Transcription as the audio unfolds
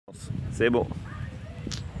C'est bon.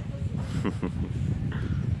 Je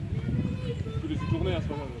laisse tourner à ce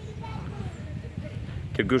moment-là.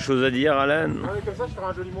 Quelque chose à dire, Alan? Ouais, comme ça, je ferai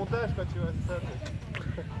un joli montage, quoi, tu vois, c'est ça.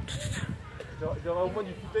 Il y aura au moins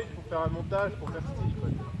du footage pour faire un montage, pour faire style, quoi.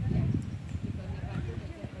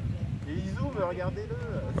 Et il zoome, regardez-le.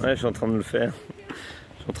 Ouais, je suis en train de le faire.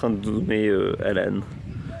 Je suis en train de zoomer Alan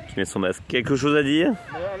qui met son masque. Quelque chose à dire?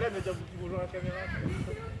 Mais Alan va dire petit bonjour à la caméra.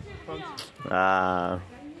 Ah,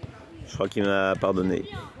 je crois qu'il m'a pardonné.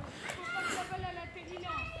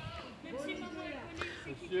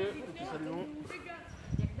 Monsieur, petit saluons.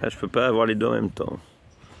 Ah, je peux pas avoir les deux en même temps.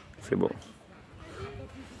 C'est bon.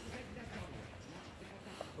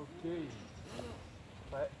 Ok.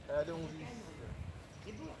 Ouais, allons-y.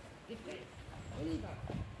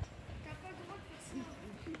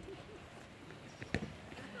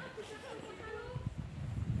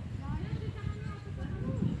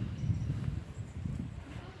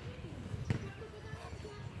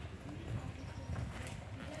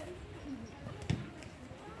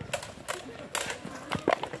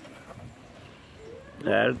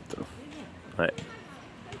 Halt. Ouais.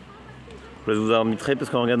 Je vous arbitrer parce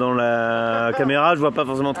qu'en regardant la caméra, je vois pas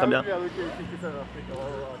forcément très bien.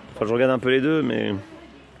 Enfin, je regarde un peu les deux, mais.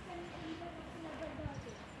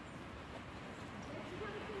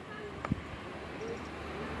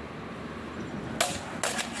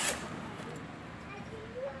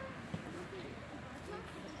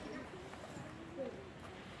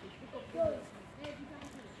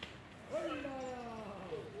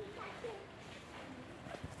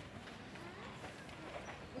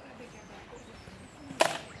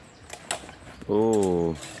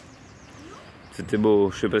 Oh, c'était beau,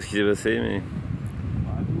 je sais pas ce qui s'est passé, mais.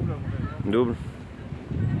 Double.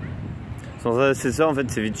 Sans assesseur, en fait,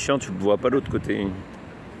 c'est vite chiant, tu ne vois pas l'autre côté. Je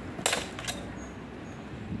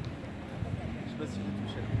sais pas si j'ai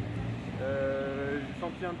touché. J'ai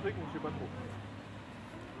senti un truc, mais je sais pas trop.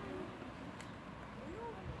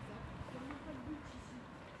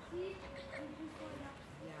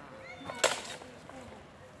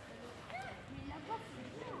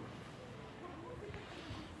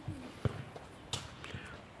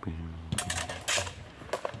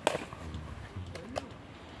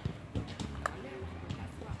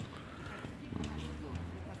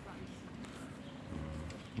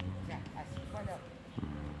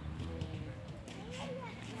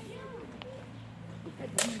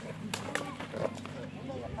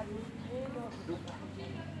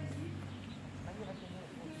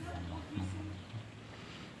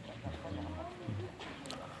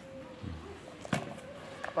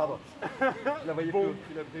 Pardon. Je la voyais bon.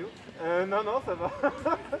 Tu l'as pris où? Non, non, ça va.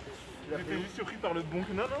 J'étais juste surpris par le bon.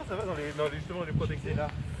 Non, non, ça va dans justement les protections. Là.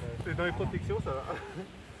 Ouais. Dans les protections, ça va.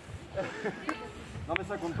 Non, mais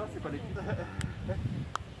ça compte pas, c'est pas l'équipe.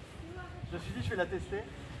 Je me suis dit, je vais la tester.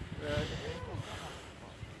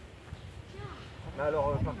 Mais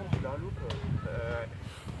alors, par contre, tu l'as un loop.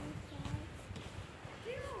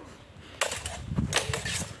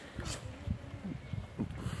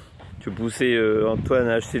 Tu peux pousser Antoine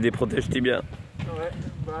à acheter des protèges tibias. Ouais,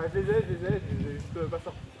 bah je les ai juste pas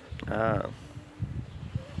sorti. Ah.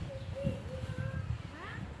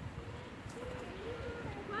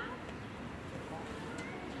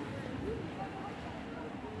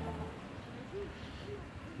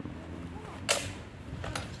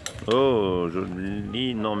 Oh,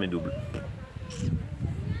 joli, non mais double.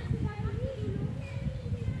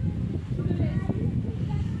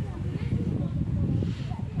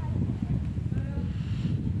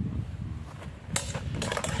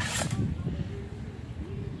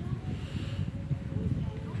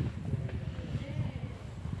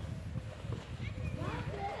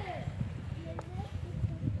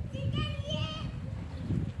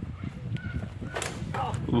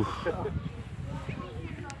 Ouf.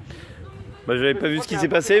 Bah, j'avais pas vu ce qui s'est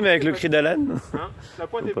passé, mais avec le cri d'Alan. Hein, la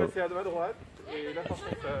pointe est passée à ma droite, et là par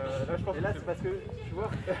contre, là je pense que c'est parce que, tu vois,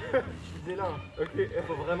 je disais là, ok, il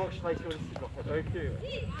faut vraiment que je travaille sur le cible en fait. Ok,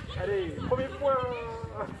 allez, premier point.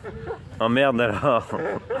 Oh merde alors.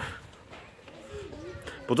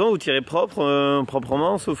 Pourtant vous tirez propre,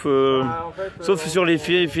 proprement, sauf, en fait, sauf sur les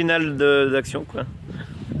finales d'action quoi.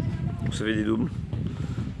 On se fait des doubles.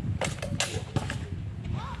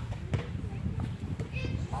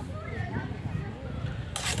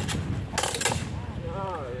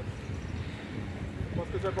 Je pense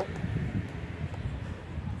que c'est bon.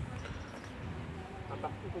 Un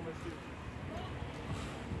partout pour monsieur.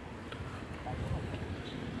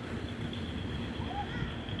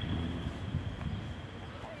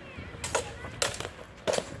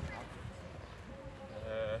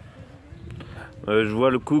 Je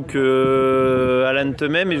vois le coup que Alan te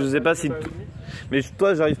met, mais je sais pas si... Mais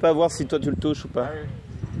toi, j'arrive pas à voir si toi tu le touches ou pas. Ah oui.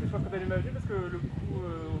 Mais je pense que t'as l'image parce que le coup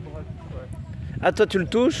au droit. Ouais. Ah, toi tu le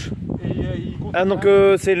touches? Et il continue. Ah, donc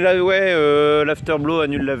c'est là, ouais, l'afterblow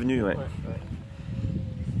annule l'avenue, ouais.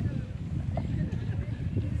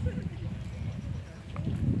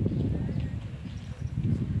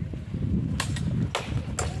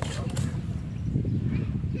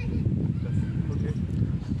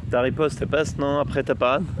 Ta riposte, elle passe, non? Après ta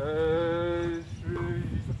parade? J'ai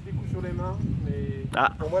sorti des coups sur les mains, mais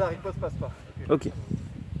pour moi la riposte passe pas. Ok. 2-1.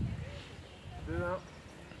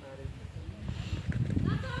 Allez.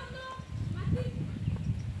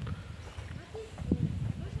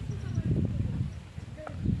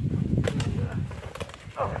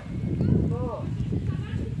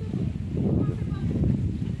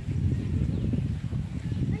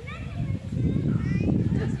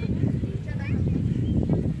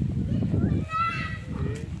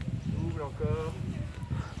 Double encore.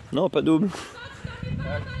 Non, pas double.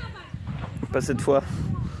 Pas cette fois.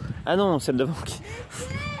 Ah non, celle d'avant.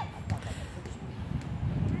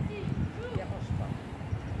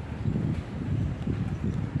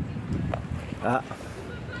 Ah.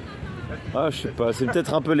 Ah, je sais pas, c'est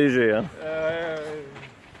peut-être un peu léger. Hein.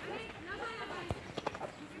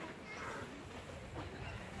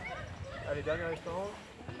 Allez, dernier instant.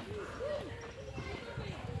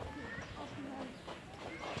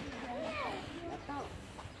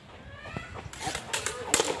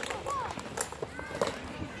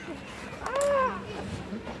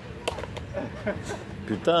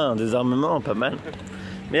 Putain, un désarmement, pas mal.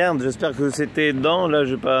 Merde, j'espère que c'était dedans. Là,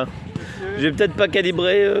 j'ai peut-être pas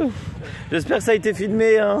calibré. J'espère que ça a été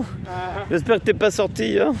filmé. Hein. J'espère que t'es pas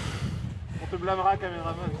sorti. Hein. On te blâmera,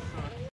 caméraman.